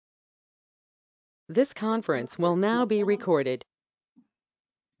This conference will now be recorded.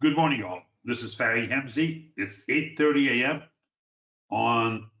 Good morning, all. This is Fari Hemzi. It's 8:30 a.m.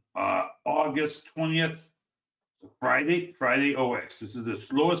 on August 20th, Friday OX. This is the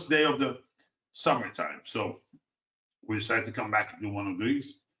slowest day of the summertime. So we decided to come back and do one of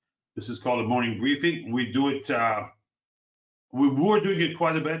these. This is called a morning briefing. We do it, we were doing it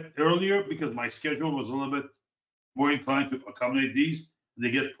quite a bit earlier because my schedule was a little bit more inclined to accommodate these. They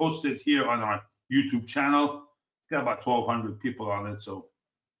get posted here on our YouTube channel. It's got about 1,200 people on it, so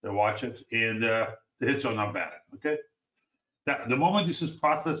they watch it, and the hits are not bad. Okay, the moment this is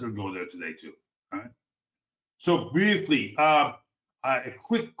processed, it'll go there today too. All right. So briefly, a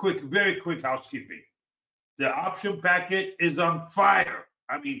very quick housekeeping. The option packet is on fire.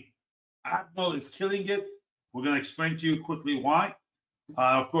 I mean, Admiral is killing it. We're going to explain to you quickly why.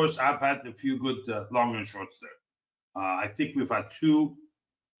 Of course, I've had a few good long and shorts there. I think we've had two.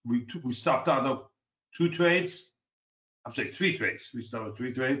 We stopped out of two trades. I'm saying three trades. We started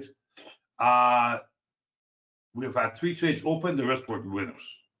 3 trades. We've had 3 trades open. The rest were winners.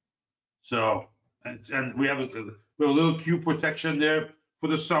 So, and we have a little Q protection there for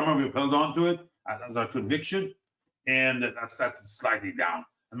the summer. We've held on to it as our conviction, and that's slightly down,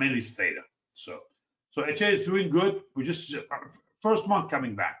 mainly theta. So HA is doing good. We just first month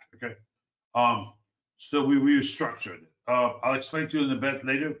coming back. Okay. So we restructured. I'll explain to you in a bit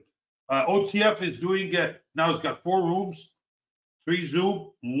later. OTF is doing now. It's got 4 rooms, 3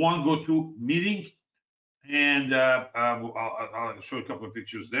 Zoom, 1 GoTo meeting, and I'll show a couple of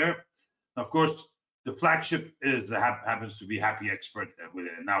pictures there. Of course, the flagship is happens to be Happy Expert with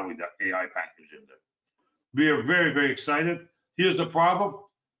it now with the AI package in there. We are very, very excited. Here's the problem: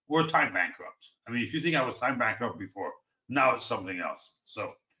 we're time bankrupt. I mean, if you think I was time bankrupt before, now it's something else.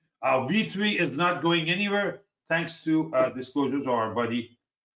 So V3 is not going anywhere thanks to disclosures of our buddy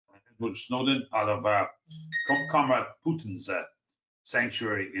Edward Snowden out of Comrade Putin's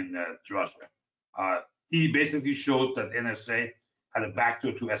sanctuary in Russia. He basically showed that NSA had a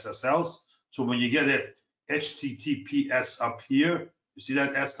backdoor to SSLs. So when you get a HTTPS up here, you see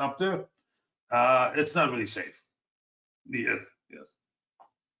that S up there? It's not really safe. Yes.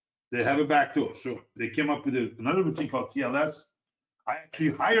 They have a backdoor. So they came up with another routine called TLS. I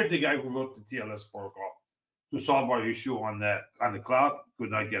actually hired the guy who wrote the TLS protocol to solve our issue on the cloud.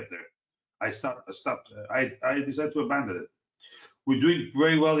 Could not get there. I decided to abandon it. We're doing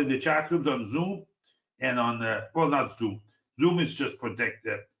very well in the chat rooms on Zoom and on well, not Zoom. Zoom is just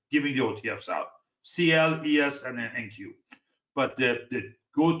giving the OTFs out. CL, ES, and NQ. But the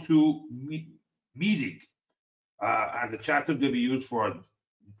go-to meeting and the chat room can be used for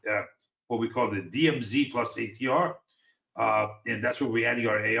what we call the DMZ plus ATR. And that's where we're adding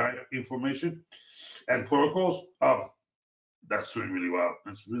our AI information and protocols. That's doing really well.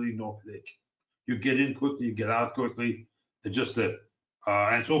 It's really no headache. You get in quickly, you get out quickly. It's just and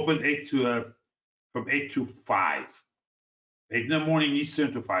it's open from 8 to 5, 8 in the morning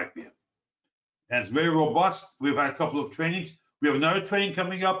Eastern to 5 p.m. And it's very robust. We've had a couple of trainings. We have another training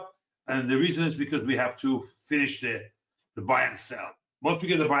coming up, and the reason is because we have to finish the buy and sell. Once we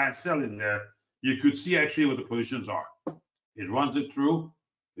get the buy and sell in there, you could see actually what the positions are. It runs it through.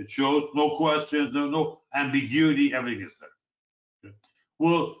 It shows no questions, no ambiguity. Everything is there. Okay.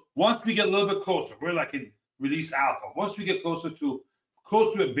 Well, once we get a little bit closer, we're like in release alpha. Once we get close to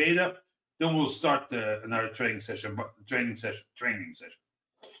a beta, then we'll start another training session.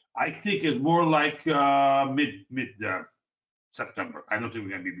 I think it's more like mid September. I don't think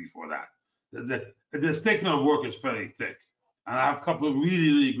we're going to be before that. The statement of work is fairly thick, and I have a couple of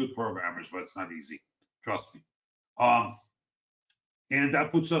really good programmers, but it's not easy. Trust me. And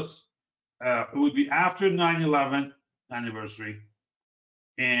that puts us. It would be after 9/11 anniversary,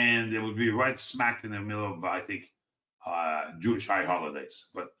 and it would be right smack in the middle of, I think, Jewish high holidays.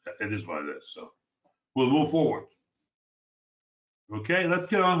 But it is what it is. So we'll move forward. Okay, let's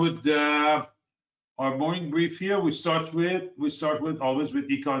get on with our morning brief here. We start with always with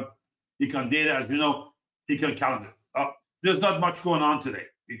econ data. As you know, econ calendar. There's not much going on today.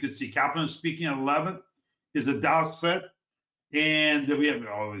 You can see Kaplan speaking at 11. Is a Dallas Fed, and we have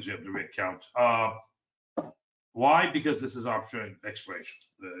the red count. Why? Because this is option expiration.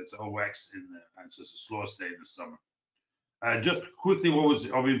 It's OX and it's just a slowest day in the summer. Just quickly, what was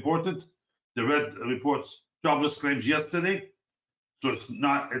of important? The red reports jobless claims yesterday. So it's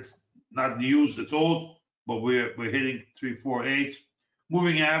not news. It's old, but we're hitting 348.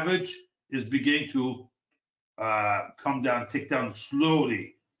 Moving average is beginning to come down, tick down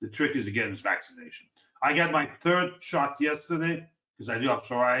slowly. The trick is again is vaccination. I got my 3rd shot yesterday because I do have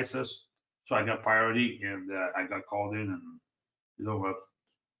psoriasis, so I got priority, and I got called in, and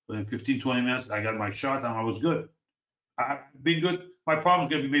Within 15, 20 minutes, I got my shot and I was good. I've been good. My problem's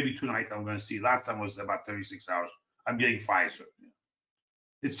gonna be maybe tonight. I'm gonna see. Last time was about 36 hours. I'm getting Pfizer.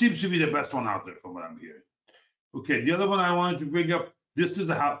 It seems to be the best one out there from what I'm hearing. Okay, the other one I wanted to bring up. This is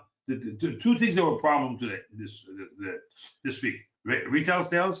how the two things that were a problem today. This week, retail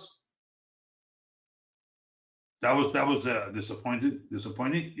sales. That was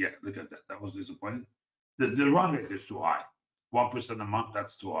disappointing. Yeah, look at that. That was disappointing. The run rate is too high. 1% a month.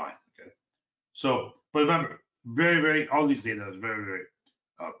 That's too high. Okay. So, but remember, very all these data is very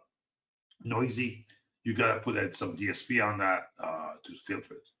uh, noisy. You gotta put some DSP on that to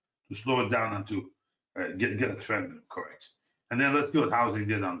filter it, to slow it down and to get a trend correct. And then let's see what housing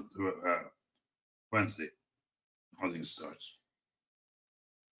did on Wednesday. Housing starts.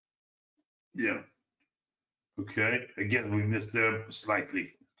 Yeah. Okay. Again, we missed there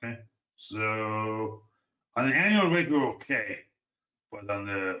slightly. Okay. So on an annual rate, we're okay, but on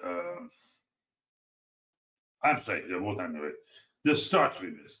the I'm sorry, the multi-annual rate, the starts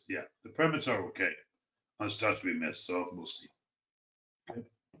we missed. Yeah, the permits are okay. On the starts we missed, so we'll see. Okay.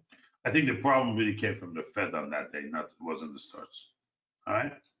 I think the problem really came from the Fed on that day, not wasn't the starts. All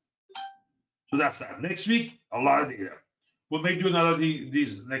right. So that's that. Next week, a lot of data. We'll make do another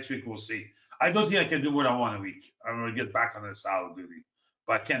these next week. We'll see. I don't think I can do more than one a week. I'm gonna get back on the solid duty,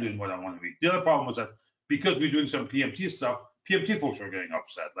 but I can't do more than one a week. The other problem was that because we're doing some PMT stuff, PMT folks are getting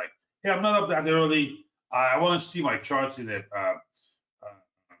upset. Like, hey, I'm not up that early. I want to see my charts in the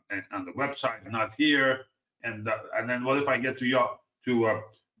on the website, not here. And then what if I get to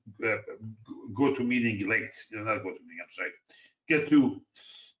go to meeting late? Not go to meeting. I'm sorry. Get to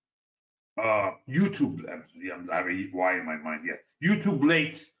YouTube. I'm having why in my mind. Yeah, YouTube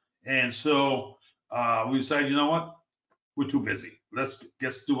late, and so we decided, you know what? We're too busy. Let's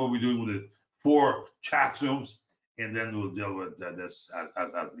do what we're doing with the 4 chat zooms, and then we'll deal with this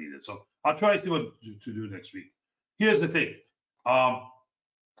as needed. So I'll try to see what to do next week. Here's the thing.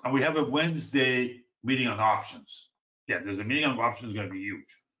 And we have a Wednesday meeting on options. Yeah, there's a meeting on options going to be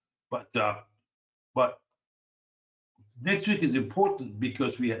huge, but next week is important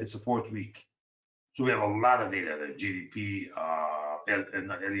because it's a 4th week, so we have a lot of data. The GDP and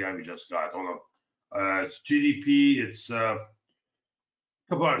LEI we just got. Hold on, it's GDP. It's a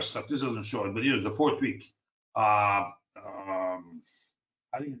couple other stuff. This doesn't show it, but it's the 4th week. I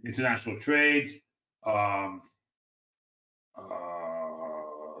think international trade.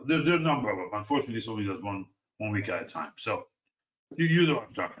 There are a number of them. Unfortunately, this only does one week at a time. So you know what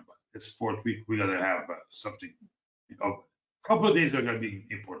I'm talking about. It's 4th week. We got to have something. A couple of days are going to be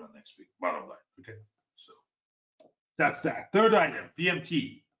important next week. Bottom line. Okay. So that's that. Third item,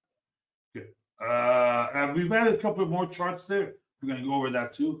 PMT. Good. And we've added a couple of more charts there. We're going to go over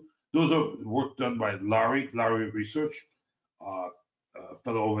that too. Those are work done by Larry Research.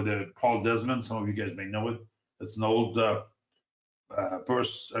 Fellow over there, Paul Desmond. Some of you guys may know it. It's an old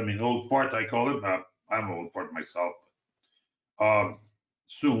old fart, I call it. I'm an old fart myself.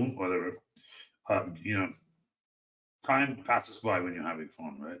 Soon, whatever. Time passes by when you're having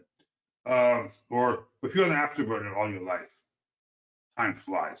fun, right? Or if you're an afterburner all your life, time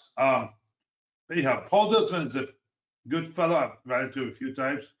flies. But anyhow, Paul Desmond is a good fellow. I've run into a few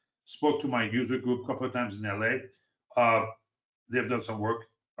times. Spoke to my user group a couple of times in LA. They've done some work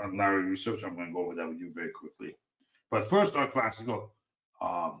on Larry Research. I'm going to go over that with you very quickly. But first, our classical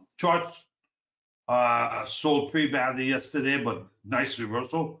charts sold pretty badly yesterday, but nice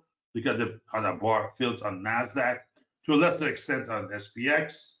reversal. Look at how that bar filled on NASDAQ, to a lesser extent on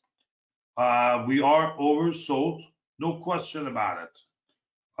SPX. We are oversold, no question about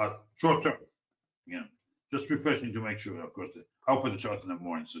it. Short term, just refreshing to make sure, of course. I'll put the charts in the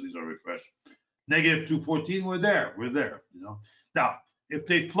morning, so these are refreshed. Negative 214, we're there. Now, if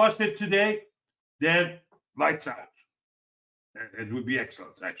they flush it today, then lights out. It would be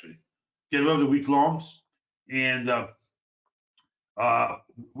excellent, actually. Get rid of the week longs, and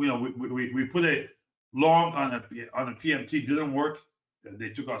we put a long on a PMT, didn't work. They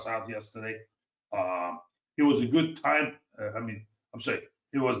took us out yesterday. It was a good time. I'm sorry.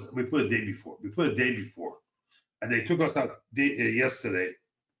 We put a day before. And they took us out yesterday.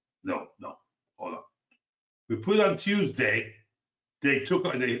 No, hold on. We put it on Tuesday. They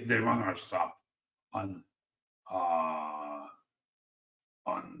run our stop on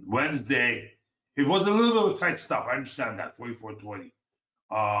Wednesday. It was a little bit of a tight stop. I understand that, 44.20.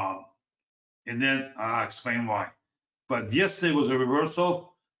 And then I'll explain why. But yesterday was a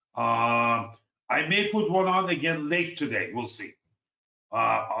reversal. I may put one on again late today. We'll see.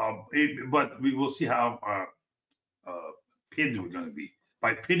 But we will see how pinned we're going to be.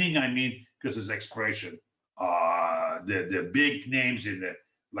 By pinning, I mean because it's expiration. The big names in the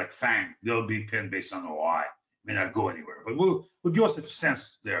like FANG, they'll be pinned based on OI. May not go anywhere, but we'll give us a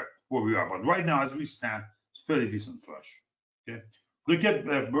sense there where we are. But right now, as we stand, it's fairly decent flush. Okay, look at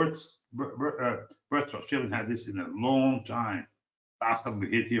birth trust. We haven't had this in a long time. Last time we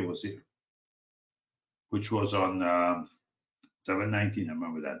hit here was here, which was on 7/19. I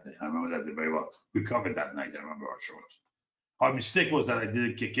remember that day. I remember that day very well. We covered that night. I remember our shorts. Our mistake was that I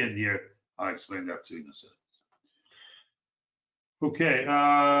didn't kick in here. I'll explain that to you in a second. Okay,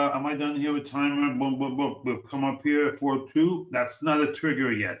 am I done here with timer? Boom, boom, boom. We'll come up here for 2. That's not a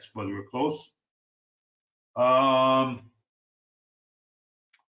trigger yet, but we're close.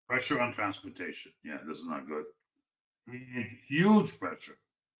 Pressure on transportation. Yeah, this is not good. And huge pressure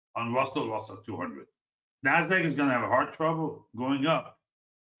on Russell 200. NASDAQ is going to have hard trouble going up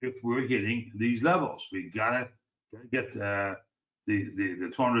if we're hitting these levels. We gotta get the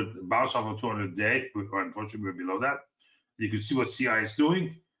 200 bounce off of 200 day. Unfortunately, we're below that. You can see what CI is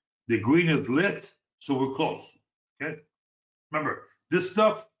doing. The green is lit, so we're close. Okay. Remember, this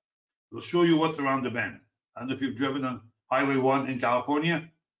stuff will show you what's around the bend. I don't know if you've driven on Highway 1 in California.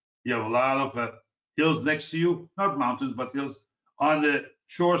 You have a lot of hills next to you, not mountains, but hills on the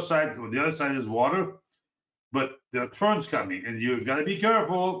shore side. On the other side is water, but there are turns coming, and you got to be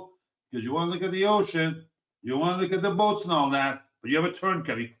careful because you want to look at the ocean, you want to look at the boats and all that, but you have a turn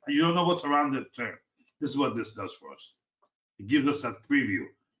coming, and you don't know what's around the turn. This is what this does for us. It gives us that preview.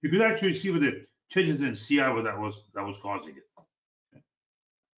 You could actually see what the changes in CI what that was causing it. Okay.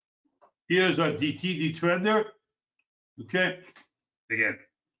 Here's our DT trender. Okay, again,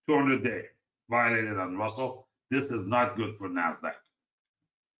 200 day violated on Russell. This is not good for NASDAQ.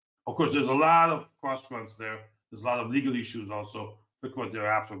 Of course, there's a lot of cross currents there. There's a lot of legal issues also. Look what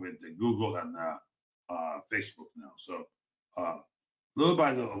they're after with Google and Facebook now. So little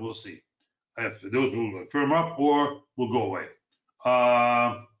by little, we'll see if those will firm up or will go away.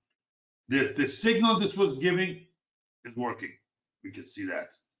 The signal this was giving is working. We can see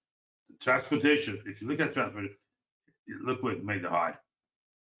that. The transportation, if you look at transportation, look what it made the high.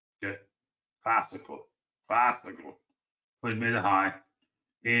 Okay, fastical. But it made a high.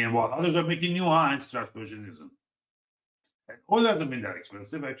 And while others are making new highs, transportation isn't. And oil hasn't been that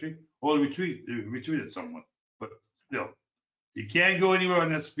expensive, actually. Oil retreated somewhat, but still. You can't go anywhere on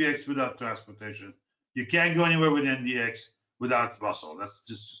SPX without transportation. You can't go anywhere with NDX without Russell. That's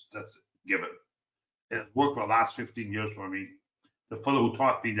a given. It worked for the last 15 years for me. The fellow who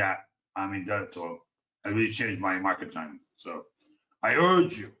taught me that, that really changed my market timing. So I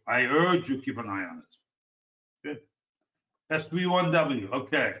urge you keep an eye on it. Good. SB1W,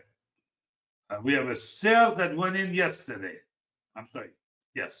 okay. We have a sale that went in yesterday. I'm sorry,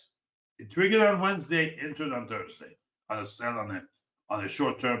 yes. It triggered on Wednesday, entered on Thursday. On a sell on a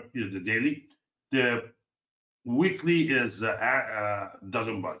short term, the daily. The weekly is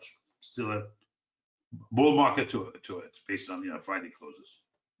doesn't budge. Still a bull market to it based on Friday closes.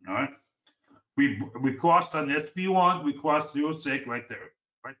 All right. We crossed on SB1. We crossed 0.6 right there.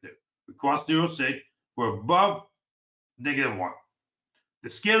 We crossed 0.6. We're above -1. The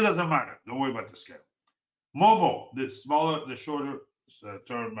scale doesn't matter. Don't worry about the scale. Momo, the shorter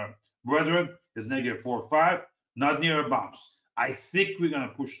term brethren, is -4.5. Not near a bounce. I think we're going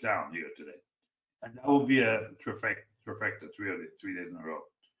to push down here today. And that will be a trifecta 3 days in a row.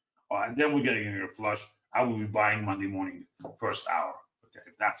 And then we're getting a flush. I will be buying Monday morning, first hour, okay,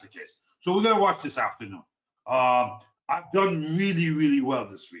 if that's the case. So we're going to watch this afternoon. I've done really, really well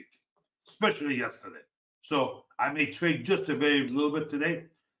this week, especially yesterday. So I may trade just a very little bit today,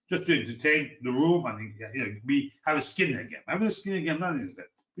 just to entertain the room and have a skin in the game. Having a skin in the game, not in that.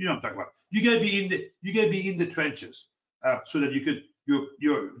 You know what I'm talking about. You gotta be in the trenches so that you could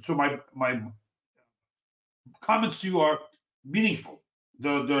so my comments to you are meaningful.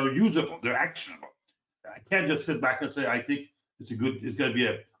 They're usable. They're actionable. I can't just sit back and say I think it's gonna be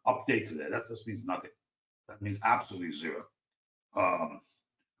an update today. That just means nothing. That means absolutely zero.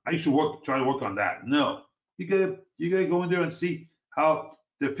 I used to try to work on that. No, you gotta go in there and see how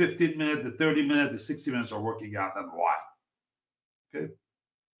the 15-minute, the 30-minute, the 60 minutes are working out and why. Okay.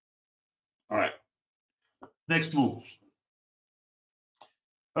 All right. Next moves.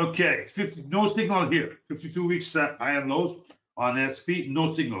 Okay, no signal here. 52 weeks high and lows on SP,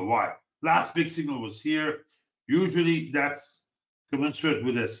 no signal. Why? Last big signal was here. Usually that's commensurate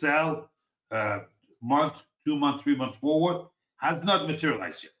with a sell month, 2 months, 3 months forward. Has not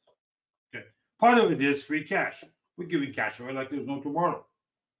materialized yet. Okay. Part of it is free cash. We're giving cash away like there's no tomorrow.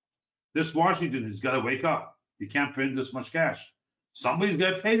 This Washington has got to wake up. You can't print this much cash. Somebody's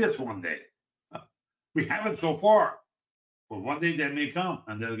got to pay this one day. We haven't so far. But one day that may come,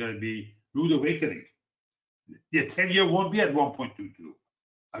 and there's going to be rude awakening. The 10-year won't be at 1.22.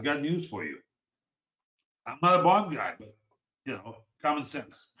 I got news for you. I'm not a bond guy, but common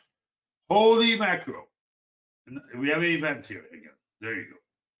sense. Holy mackerel. We have an event here again. There you go.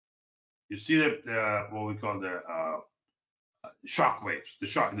 You see that what we call the shock waves.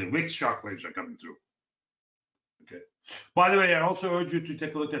 The Wix shock waves are coming through. Okay. By the way, I also urge you to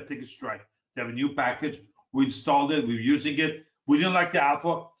take a look at Ticket Strike. They have a new package. We installed it. We're using it. We didn't like the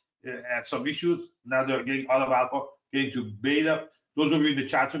alpha. Had some issues. Now they're getting out of alpha, getting to beta. Those of you in the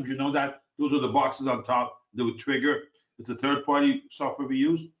chat rooms, you know that. Those are the boxes on top that would trigger. It's a third-party software we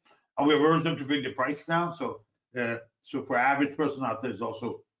use. And we have urged them to bring the price down. So for average person out there, it's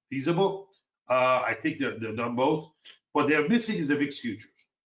also feasible. I think they're done both. What they're missing is the VIX futures.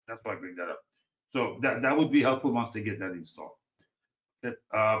 That's why I bring that up. So that would be helpful once they get that installed.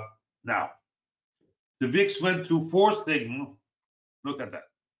 Now, the VIX went to 4 sigma. Look at that,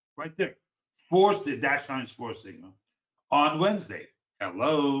 right there. The dash line is 4 sigma on Wednesday.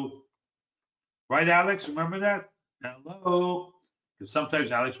 Hello, right, Alex? Remember that? Hello, because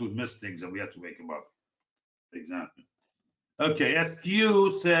sometimes Alex would miss things and we have to wake him up. Exactly. Okay,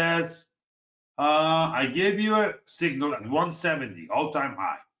 SQ says I gave you a signal at 170, all-time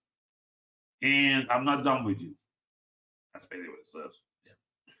high. And I'm not done with you. That's basically what it says.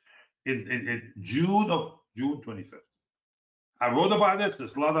 Yeah. In June 25th. I wrote about this.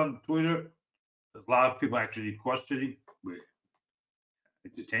 There's a lot on Twitter. There's a lot of people actually questioning. We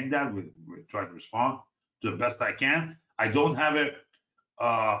entertain that. We try to respond to the best I can. I don't have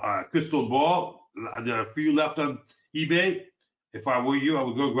a crystal ball. There are a few left on eBay. If I were you, I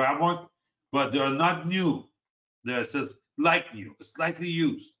would go grab one. But they're not new. There it says like new, slightly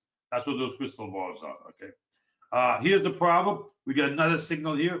used. That's what those crystal balls are, okay? Here's the problem. We got another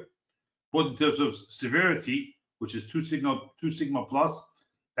signal here, both in terms of severity, which is 2 sigma plus.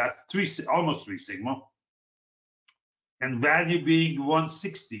 That's almost 3 sigma. And value being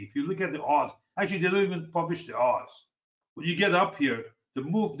 160. If you look at the odds, actually, they don't even publish the odds. When you get up here,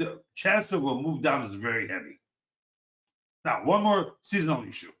 the chance of a move down is very heavy. Now, one more seasonal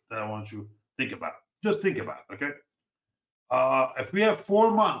issue that I want you to think about. Just think about, okay? If we have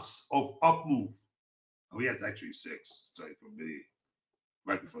 4 months of up move, we had actually 6, starting from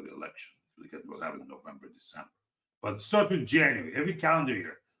right before the election. Look at what happened in November, December. But start with January, every calendar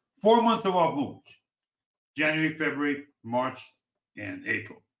year. 4 months of up moves. January, February, March, and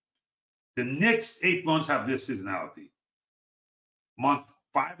April. The next 8 months have this seasonality. Month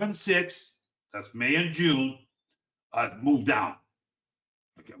 5 and 6, that's May and June, move down.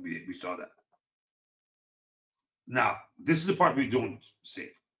 Okay, we saw that. Now, this is the part we don't see.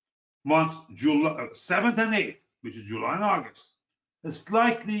 Month July, 7th and 8th, which is July and August, has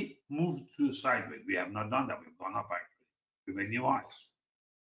slightly moved to the sideways. We have not done that. We've gone up actually. We made new highs.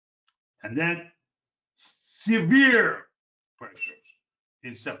 And then severe pressures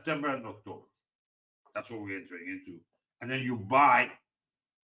in September and October. That's what we're entering into. And then you buy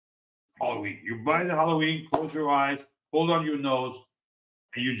Halloween. You buy the Halloween, close your eyes, hold on your nose,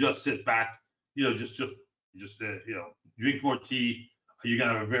 and you just sit back, just drink more tea. You're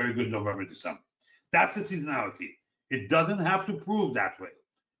gonna have a very good November, December. That's the seasonality. It doesn't have to prove that way,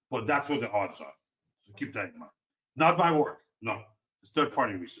 but that's what the odds are. So keep that in mind. Not my work, no. It's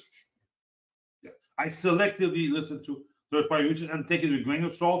third-party research. Yeah. I selectively listen to third-party research and take it with a grain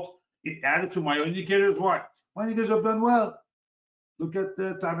of salt. It added to my indicators. Why? My indicators have done well. Look at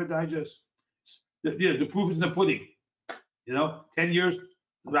the time of digest. The proof is in the pudding. 10 years,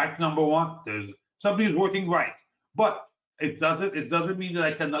 ranked number 1. There's something is working right, but it doesn't mean that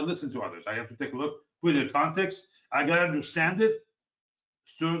I cannot listen to others. I have to take a look, put it in context. I gotta understand it.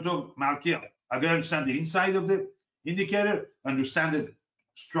 Student of Malkiel. I gotta understand the inside of the indicator, understand the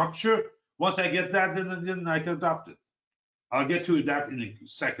structure. Once I get that, then I can adopt it. I'll get to that in a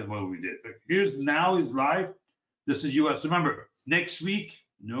second what we did. But here's now is live. This is US. Remember, next week,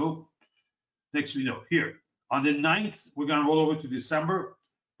 no. Here. On the 9th, we're gonna roll over to December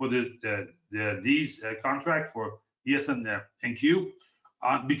for these contract for ES and NQ.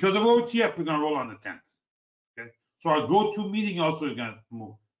 Because of OTF, we're gonna roll on the 10th. Okay. So our go-to meeting also is gonna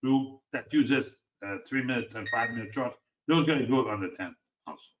move through that uses 3-minute and 5-minute charts. Those are gonna go on the 10th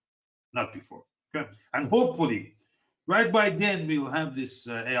also, not before. Okay. And hopefully, right by then we will have this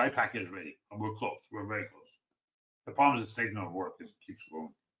AI package ready. And we're close. We're very close. The problem is it's taking no work. It keeps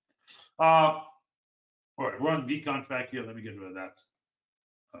going. All right, we're on V contract here. Let me get rid of that.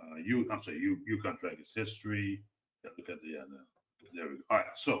 U contract is history. Look at there we go. All right,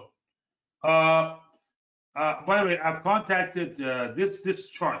 so by the way, I've contacted this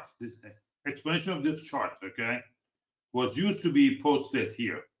chart, this explanation of this chart, okay, was used to be posted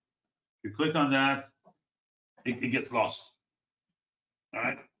here. You click on that, it gets lost. All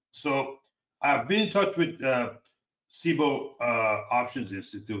right. So I've been in touch with SIBO Options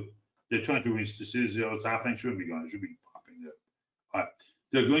Institute. They're trying to reach the city. What's happening? Should be going. It should be popping there. All right.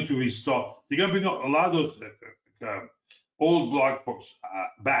 They're going to restore. They're going to bring a lot of those old blog posts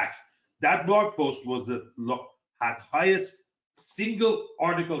back. That blog post was had highest single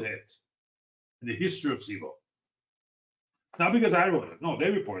article hit in the history of SIBO. Not because I wrote it. No,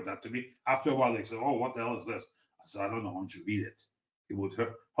 they reported that to me. After a while, they said, "Oh, what the hell is this?" I said, "I don't know. Why don't you read it? It would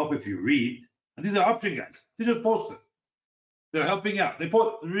help if you read." And these are option guys. They just post it. They're helping out. They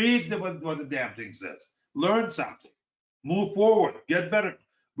read what the damn thing says. Learn something. Move forward. Get better.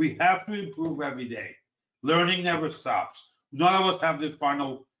 We have to improve every day. Learning never stops. None of us have the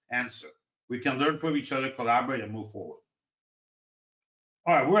final answer. We can learn from each other, collaborate, and move forward.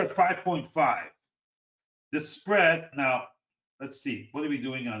 All right, we're at 5.5. This spread now. Let's see. What are we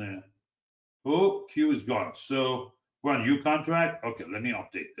doing on it? Oh, Q is gone. So we're on U contract. Okay, let me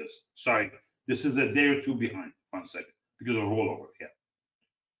update this. Sorry, this is a day or two behind. 1 second, because of rollover. Yeah.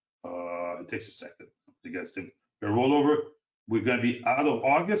 It takes a second to get to the rollover. We're going to be out of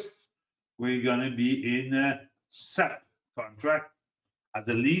August. We're going to be in a SEP contract as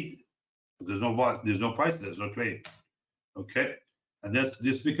a lead. There's no price, there's no trade. Okay, and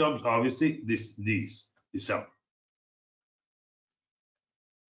this becomes obviously these December.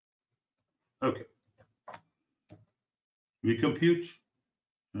 Okay. Recompute.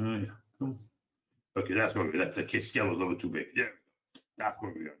 Yeah. Okay, that's where that's the case scale was a little too big. Yeah, that's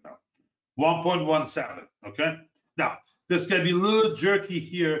where we are now. 1.17. Okay. Now this can be a little jerky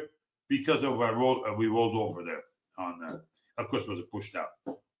here because of our we rolled over there on. Of course, it was a push down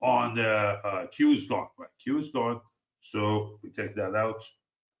on the Q is gone. Right, Q is gone. So we take that out.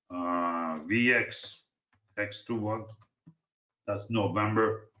 VX X21. That's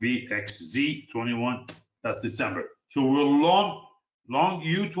November. VXZ21. That's December. So we're long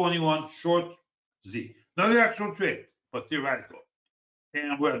U21, short Z. Not the actual trade, but theoretical.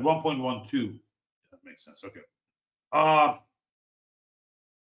 And we're at 1.12. That makes sense. Okay.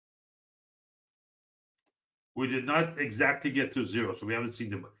 We did not exactly get to zero, so we haven't seen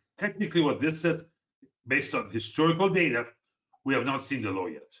the. Technically, what this says, based on historical data, we have not seen the low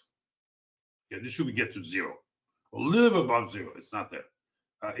yet. Okay, this should we get to zero, a little bit above zero. It's not there.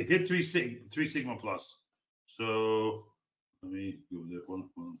 It hit three sigma plus. So let me do that one.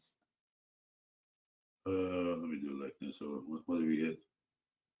 Let me do it like this. So what did we hit?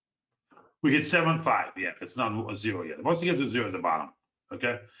 We hit 7.5. Yeah, it's not zero yet. Once you get to zero at the bottom,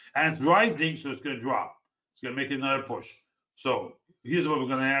 okay, and it's rising, so it's going to drop. It's going to make another push. So here's what we're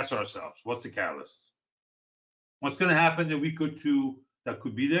going to ask ourselves: what's the catalyst? What's going to happen in a week or two that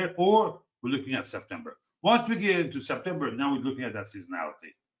could be there, or we're looking at September. Once we get into September, now we're looking at that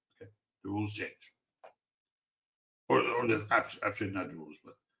seasonality. Okay, the rules change, or there's actually not the rules,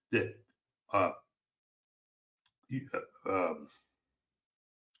 but the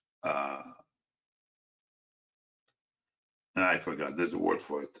I forgot. There's a word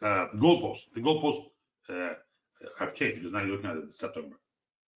for it. Goalpost. The goalpost have changed because now you're looking at it in September.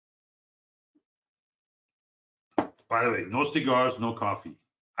 By the way, no cigars, no coffee.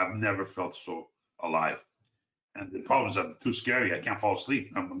 I've never felt so alive. And the problem is I'm too scary. I can't fall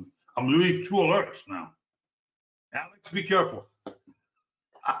asleep. I'm really too alert now. Alex, be careful.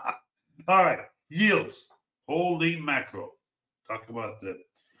 All right, yields. Holy macro. Talk about the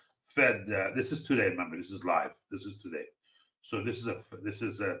Fed. This is today. Remember, this is live. This is today. So this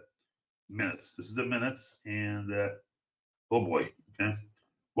is a minutes. This is the minutes, and oh boy, okay,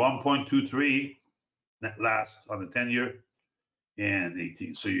 1.23 net last on the 10-year and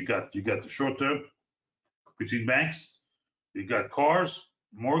 18. So you got the short term between banks. You got cars,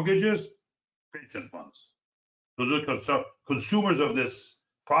 mortgages, pension funds. Those are consumers of this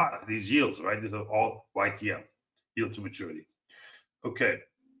product, these yields, right? These are all YTM, yield to maturity. Okay.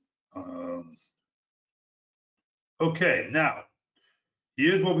 Okay, now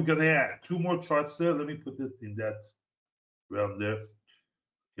here's what we're gonna add. Two more charts there. Let me put this in that realm there.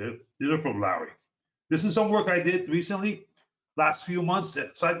 Okay, these are from Lowry. This is some work I did recently, last few months,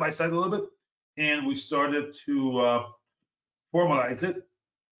 side by side a little bit, and we started to formalize it.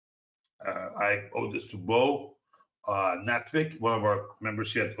 I owe this to Bo Natvik, one of our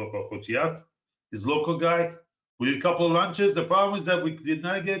members here at OTF, his local guy. We did a couple of lunches. The problem is that we did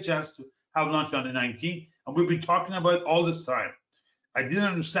not get a chance to have lunch on the 19th, and we've been talking about it all this time. I didn't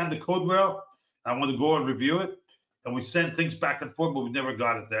understand the code well. I want to go and review it, and we sent things back and forth, but we never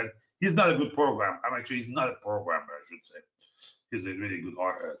got it then. He's not a good programmer. He's not a programmer, I should say. He's a really good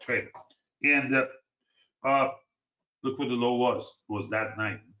trader. And look what the low was that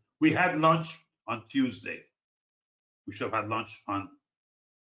night. We had lunch on Tuesday. We should have had lunch on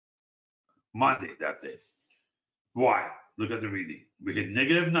Monday that day. Why? Look at the reading. We hit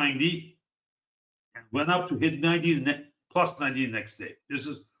negative 90 and went up to hit 90 plus 90 the next day. This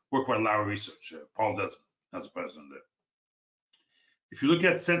is work by Lowry Research. Paul Desmond as president there. If you look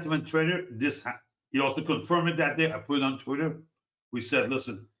at Sentiment Trader, he also confirmed it that day. I put it on Twitter. We said,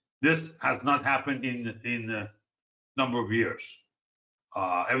 listen, this has not happened in a number of years.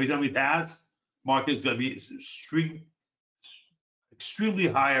 Every time it has, market is going to be extremely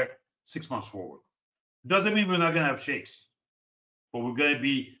higher 6 months forward. Doesn't mean we're not going to have shakes, but we're going to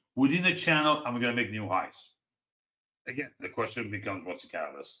be within a channel and we're going to make new highs. Again, the question becomes, what's the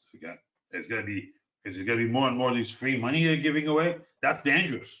catalyst? Okay, is it going to be more and more of these free money they're giving away? That's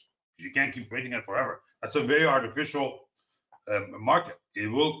dangerous. You can't keep printing it forever. That's a very artificial market. It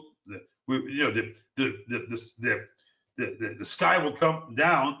will, the sky will come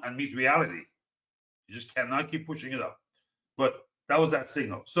down and meet reality. You just cannot keep pushing it up. But that was that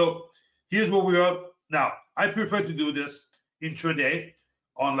signal. So here's what we are now. I prefer to do this intraday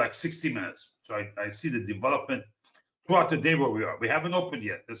on like 60 minutes. So I see the development throughout the day where we are. We haven't opened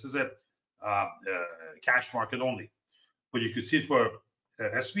yet. This is a cash market only. But you can see it for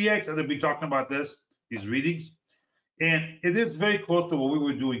SPX, and they'll be talking about these readings. And it is very close to what we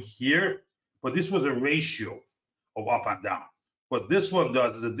were doing here, but this was a ratio of up and down. What this one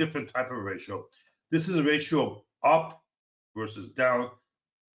does is a different type of ratio. This is a ratio of up versus down,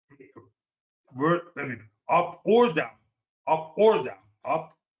 up or down, up or down,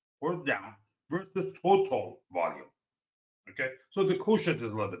 up or down versus total volume. Okay, so the quotient is a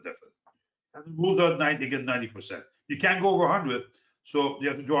little bit different. And the rules are 90, again, 90%. You can't go over 100, so you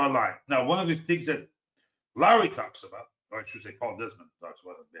have to draw a line. Now, one of the things that Larry talks about, or I should say Paul Desmond talks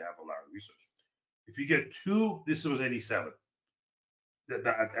about on behalf of Larry Research, if you get 2, this was 87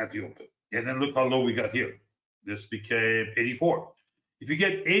 at the open. And then look how low we got here. This became 84. If you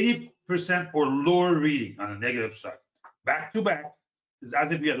get 80% or lower reading on the negative side, back to back, is as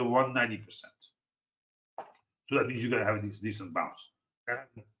if you had a 190%. So that means you're going to have a decent bounce. That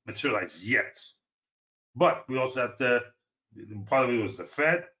hasn't materialized yet. But we also have part of it was the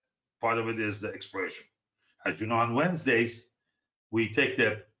Fed, part of it is the expiration. As you know, on Wednesdays, we take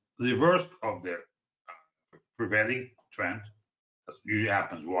the reverse of the prevailing trend. That usually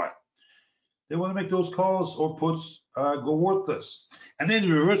happens. Why? They want to make those calls or puts go worthless. And then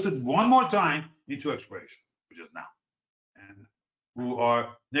reverse it one more time into expiration, which is now. And we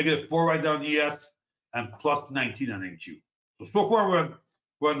are -4 right down ES and plus 19 on NQ. So far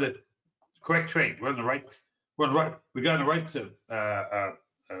we're on the correct train. We're on the right. We got on the right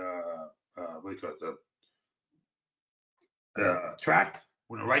what do you call it? Track.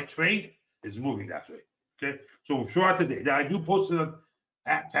 We're on the right train. Is moving that way. Okay. So throughout the day, now I do post it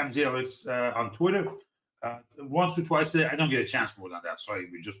at Tamzierix on Twitter once or twice a day. I don't get a chance more than that. Sorry,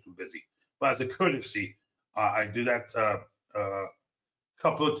 we're just too busy. But as a courtesy, I do that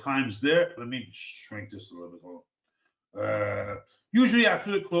couple of times there. Let me shrink this a little bit more. Usually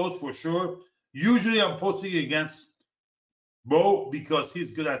after the close for sure. Usually I'm posting against Bo because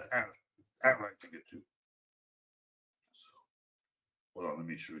he's good at writing it too. So hold on, let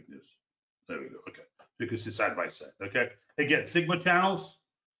me shrink this. There we go. Okay, so you can see side by side. Okay, again, Sigma channels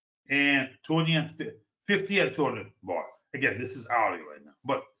and 20 and 50 and 200 bar. Again, this is hourly right now,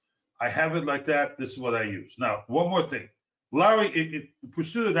 but I have it like that. This is what I use. Now, one more thing. Larry, in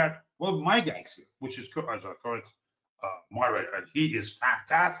pursuit of that, one of my guys here, which is our current moderator, and he is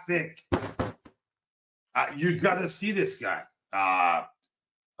fantastic. You got to see this guy,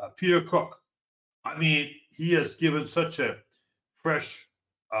 Peter Cook. I mean, he has given such a fresh.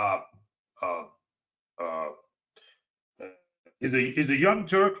 He's a young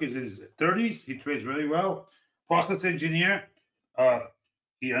Turk. He's in his 30s. He trades very well. Process engineer.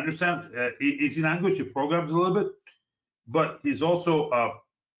 He understands easy language. He programs a little bit. But he's also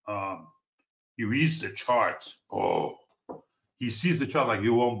he reads the charts. Oh, he sees the chart like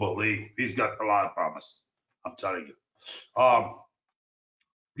you won't believe. He's got a lot of promise. I'm telling you.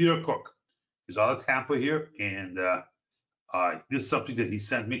 Peter Cook is out of Tampa here, and this is something that he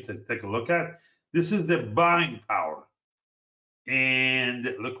sent me to take a look at. This is the buying power, and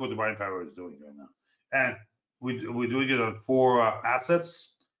look what the buying power is doing right now. And we're doing it on 4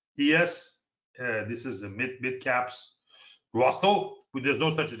 assets. Yes, this is the mid caps. Russell, there's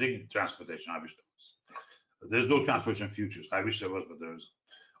no such a thing in transportation. I wish there was. There's no transportation futures. I wish there was, but there isn't.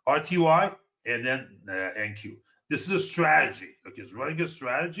 RTY and then NQ. This is a strategy. Okay, it's running a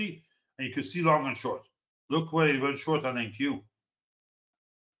strategy, and you can see long and short. Look where it went short on NQ.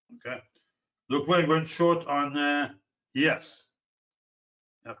 Okay, look where it went short on ES.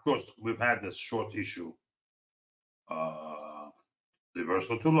 Of course, we've had this short issue,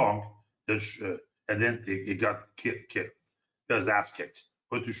 reversal too long, And then it got kicked. Got his ass kicked.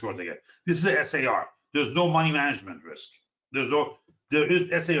 Went too short again. This is a SAR. There's no money management risk. There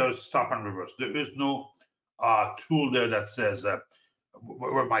is SAR, stop and reverse. There is no tool there that says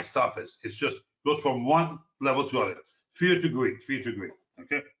where my stop is. It's just goes from one level to other. Fear to greed.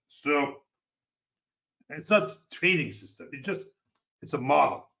 Okay, so it's not a trading system. It's a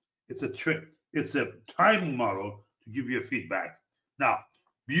model. It's a timing model to give you a feedback. Now,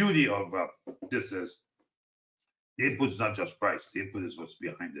 beauty of this is the input is not just price. The input is what's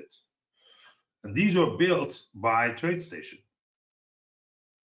behind it. And these were built by TradeStation.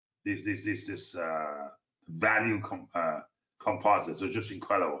 This value composites are just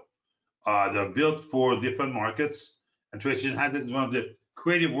incredible. They're built for different markets, and TradeStation has it. It's one of the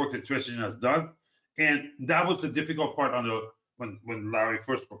creative work that TradeStation has done, and that was the difficult part when Larry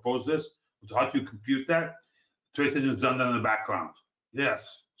first proposed this. How do you compute that? TradeStation has done that in the background.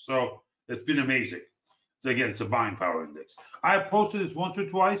 Yes, so it's been amazing. So again, it's a buying power index. I have posted this once or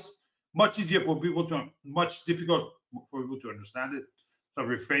twice. Much easier for people to, much difficult for people to understand it. So I've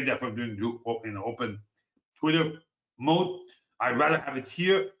refrained that from doing in open Twitter mode. I'd rather have it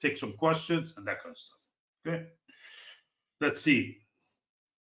here, take some questions and that kind of stuff. Okay. Let's see.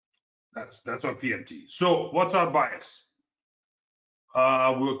 That's our PMT. So what's our bias?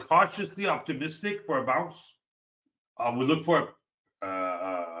 We're cautiously optimistic for a bounce. We look for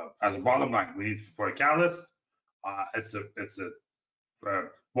as a bottom line. We need for a catalyst. It's a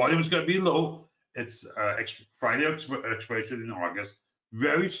volume is going to be low. It's Friday expiration in August.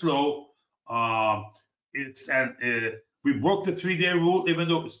 Very slow. We broke the 3-day rule, even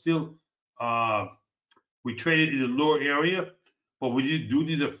though it's still we traded in the lower area, but we do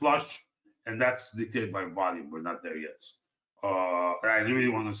need a flush, and that's dictated by volume. We're not there yet. I really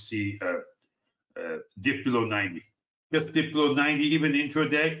want to see dip below 90. Just dip below 90, even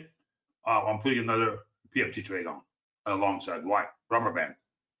intraday. I'm putting another PMT trade on alongside. Why? Rubber band.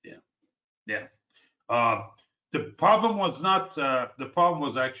 Yeah. The problem was not. The problem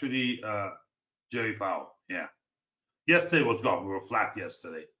was actually Jerry Powell. Yeah. Yesterday was gone. We were flat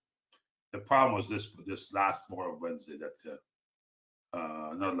yesterday. The problem was this last part of Wednesday. That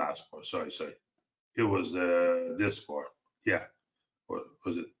not last part. Sorry. It was this part. Yeah. Or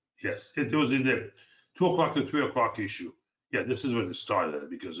was it? Yes. It was in the 2 o'clock to 3 o'clock issue. Yeah. This is when it started,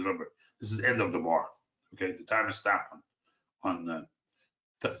 because remember, this is the end of the bar. Okay. The time is stamped on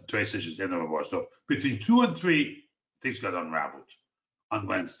TradeStation's end of the bar. So between 2 and 3, things got unraveled on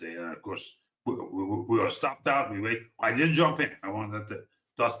Wednesday. And of course, we were stopped out. We wait. I didn't jump in. I wanted the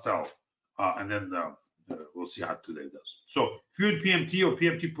dust settle. And then we'll see how today does. So if you're in PMT or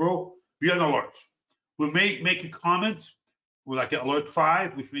PMT Pro, be on alert. We may make a comment with like an alert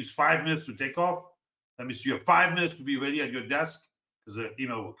 5, which means 5 minutes to take off. That means you have 5 minutes to be ready at your desk because the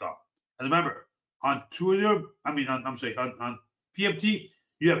email will come. And remember, on Twitter, on PMT,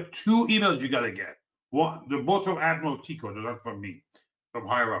 you have 2 emails you got to get. One, they're both from Admiral Tico. They're not from me, from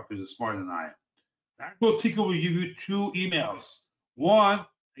higher up. He's smarter than I am. Admiral Tico will give you 2 emails. One,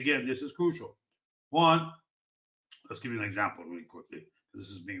 again, this is crucial. One, let's give you an example really quickly. This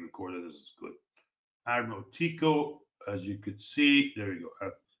is being recorded. This is good. Admiral Tico, as you could see, there you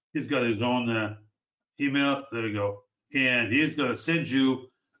go. He's got his own email. There you go. And he's going to send you,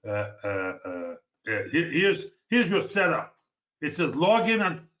 here's your setup. It says log in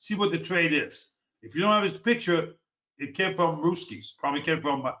and see what the trade is. If you don't have his picture, it came from Ruski's. Probably came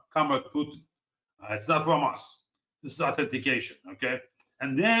from Comrade Putin. It's not from us. This is authentication, okay?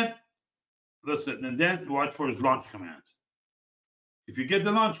 And then, listen, and then watch for his launch command. If you get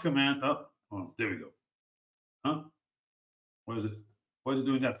the launch command, oh, there we go. Huh? What is it? Why is it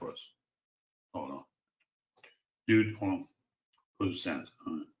doing that for us? Hold on. Dude, hold on. Go to send.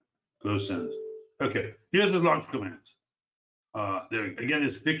 Go to send. Okay, here's the launch command. There again,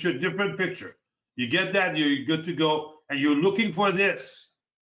 it's picture, different picture. You get that, you're good to go, and you're looking for this.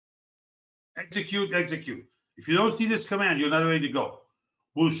 Execute. If you don't see this command, you're not ready to go.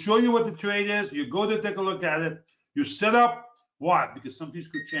 We'll show you what the trade is. You go to take a look at it. You set up what? Because some things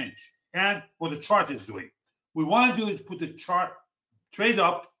could change. And what the chart is doing. What we want to do is put the chart trade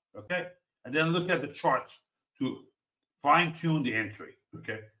up, okay, and then look at the chart to fine-tune the entry,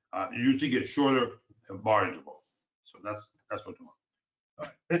 okay, using a shorter bar interval. So that's what we want. All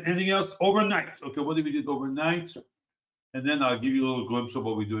right. Anything else? Overnight. Okay, what did we do overnight? And then I'll give you a little glimpse of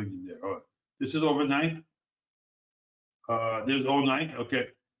what we're doing in there. All right. This is overnight. There's all night. Okay.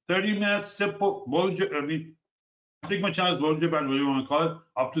 30 minutes, simple. Sigma channels, Bollinger Band, whatever you want to call it,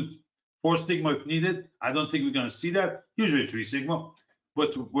 up to 4 sigma if needed. I don't think we're going to see that. Usually 3 sigma,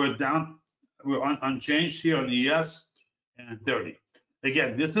 but we're down. We're unchanged here on the ES and 30.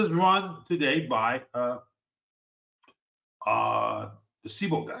 Again, this is run today by the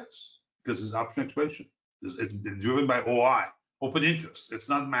SIBO guys because it's option expiration. It's been driven by OI, open interest. It's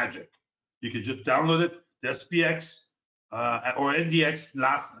not magic. You can just download it, the SPX or NDX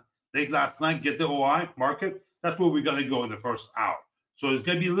late last night, get the OI market. That's where we're going to go in the first hour. So it's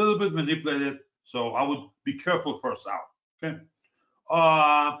going to be a little bit manipulated. So I would be careful first hour. Okay.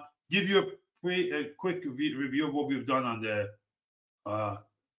 Give you a quick review of what we've done on the what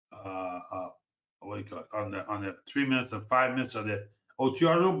do you call it, on the 3 minutes and 5 minutes of the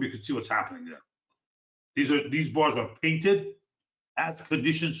OTR room. You can see what's happening there. These bars are painted as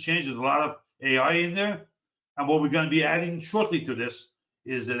conditions change. There's a lot of AI in there, and what we're going to be adding shortly to this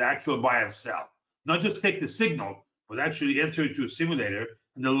is an actual buy and sell. Not just take the signal, but actually enter into a simulator,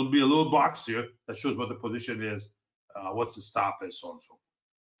 and there will be a little box here that shows what the position is, what's the stop is, so on and so forth.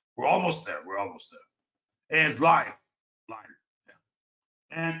 We're almost there. We're almost there, and it's live. Yeah.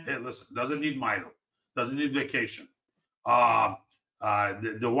 And hey, listen, doesn't need Milo, doesn't need vacation.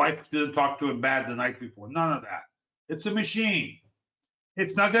 The wife didn't talk to him bad the night before. None of that. It's a machine.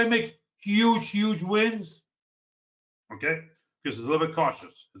 It's not going to make huge wins, okay? Because it's a little bit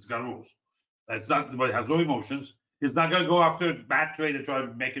cautious. It's got rules. It's not, but it has no emotions. It's not going to go after a bad trade and try to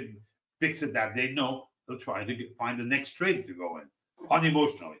make it, fix it that day. No, they'll try to find the next trade to go in,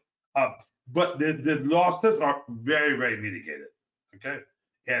 unemotionally. But the losses are very mitigated, okay?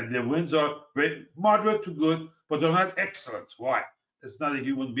 And the wins are very moderate to good, but they're not excellent. Why? It's not a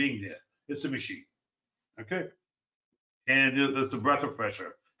human being there. It's a machine, okay? And it's a breath of fresh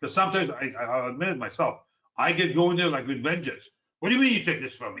air. Because sometimes, I'll admit it myself, I get going there like with vengeance. What do you mean you take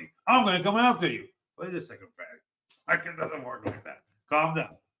this from me? I'm going to come after you. Wait a second, Frank. It doesn't work like that. Calm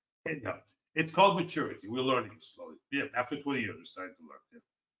down. It's called maturity. We're learning slowly. Yeah, after 20 years, we're starting to learn. Yeah.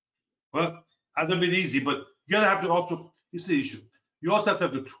 Well, hasn't been easy, but you gotta have to also, it's the issue. You also have to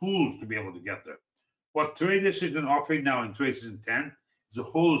have the tools to be able to get there. What Traders is offering now in trade season 10 is a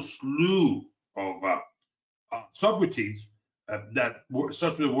whole slew of subroutines that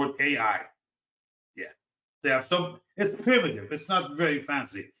starts with the word AI. Yeah, they have some. It's primitive. It's not very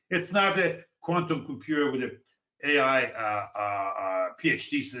fancy. It's not a quantum computer with an AI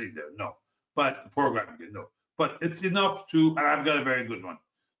PhD sitting there. No, but programming it. No, but it's enough to. And I've got a very good one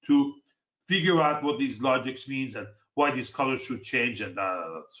to figure out what these logics means and why these colors should change and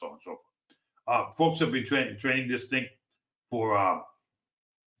so on and so forth. Folks have been training this thing for a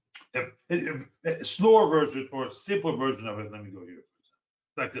slower version or a simpler version of it. Let me go here,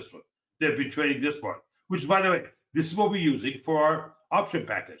 like this one. They've been trading this part, which, by the way, this is what we're using for our option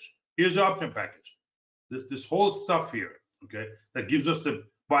package. Here's the option package. This whole stuff here, okay, that gives us the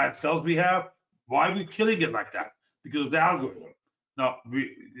buy and sells we have. Why are we killing it like that? Because of the algorithm. Now,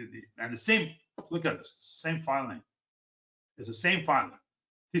 and the same, look at this, same file name. It's the same file name.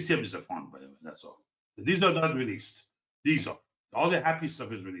 TCM is a font, by the way, that's all. These are not released. These are. All the happy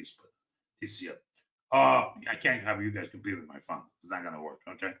stuff is released, but TCM. I can't have you guys compete with my fund. It's not gonna work,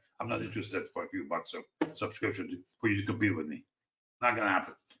 okay? I'm not interested for a few bucks of subscription for you to compete with me. Not gonna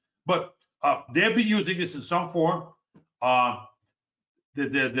happen. But they'll be using this in some form.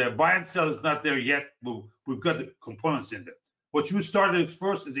 The buy and sell is not there yet. We've got the components in there. What you started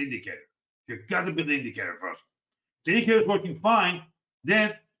first is indicator. You've got to build the indicator first. The indicator is working fine.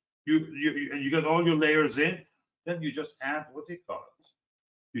 Then you got all your layers in. Then you just add what do you call it?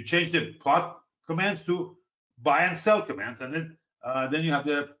 You change the plot commands to buy and sell commands, and then you have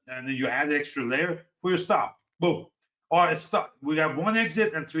and then you add the extra layer for your stop. Boom. Or a stop. We have one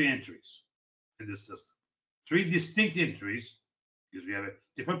exit and 3 entries in this system. 3 distinct entries because we have a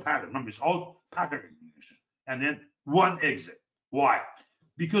different pattern. Remember, it's all pattern recognition. And then 1 exit. Why?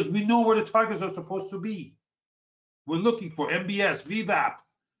 Because we know where the targets are supposed to be. We're looking for MBS, VWAP,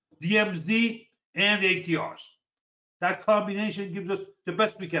 DMZ, and ATRs. That combination gives us the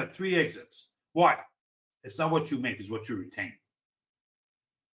best we can, 3 exits. Why? It's not what you make, it's what you retain.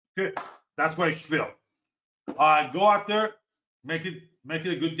 Okay, that's my spiel. Go out there, make it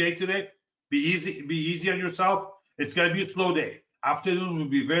a good day today. Be easy on yourself. It's gonna be a slow day. Afternoon will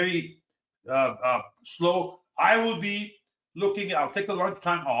be very slow. I will be looking. I'll take the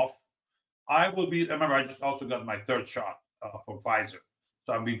lunchtime off. I will be. Remember, I just also got my 3rd shot from Pfizer,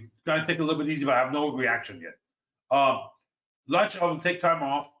 so I'm gonna take a little bit easy, but I have no reaction yet. Lunch, I will take time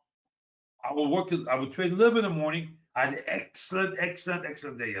off. I will work. I will trade a little bit in the morning. I had an excellent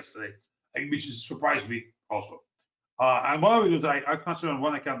day yesterday, which surprised me also. And what I would do is I concentrate on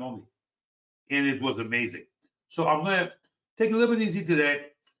one account only, and it was amazing. So I'm gonna take a little bit easy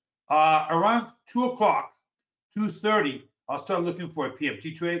today. Around 2 o'clock, 2:30, I'll start looking for a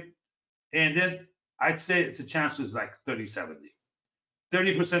PMT trade, and then I'd say it's a chance is like 30-70.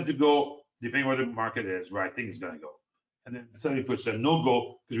 30% to go, depending where the market is, where I think it's gonna go. And then 70% no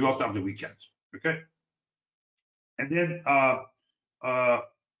go, because we also have the weekends, okay? And then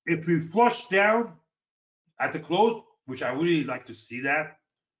if we flush down at the close, which I really like to see that,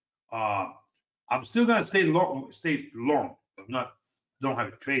 I'm still gonna stay long. I'm don't have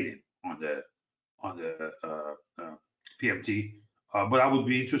a trade in on the PMT, but I would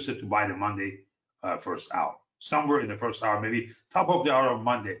be interested to buy the Monday first hour, somewhere in the first hour, maybe top of the hour of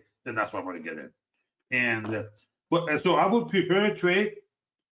Monday. Then that's what I'm gonna get in. And so I would prepare a trade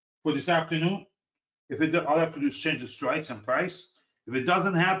for this afternoon. If it, all I have to do is change the strikes and price. If it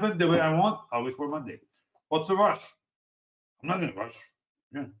doesn't happen the way I want, I'll wait for Monday. What's the rush? I'm not gonna rush.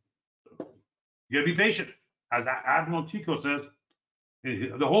 Yeah. You gotta be patient. As Admiral Tico says,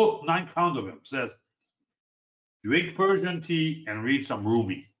 the whole 9 pounds of him says, drink Persian tea and read some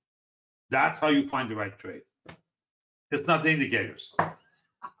Rumi. That's how you find the right trade. It's not the indicators.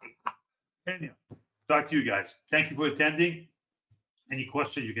 Anyhow, talk to you guys. Thank you for attending. Any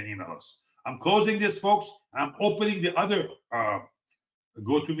questions, you can email us. I'm closing this, folks. I'm opening the other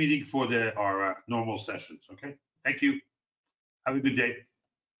go-to meeting for our normal sessions, okay? Thank you. Have a good day.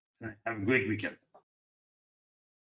 Have a great weekend.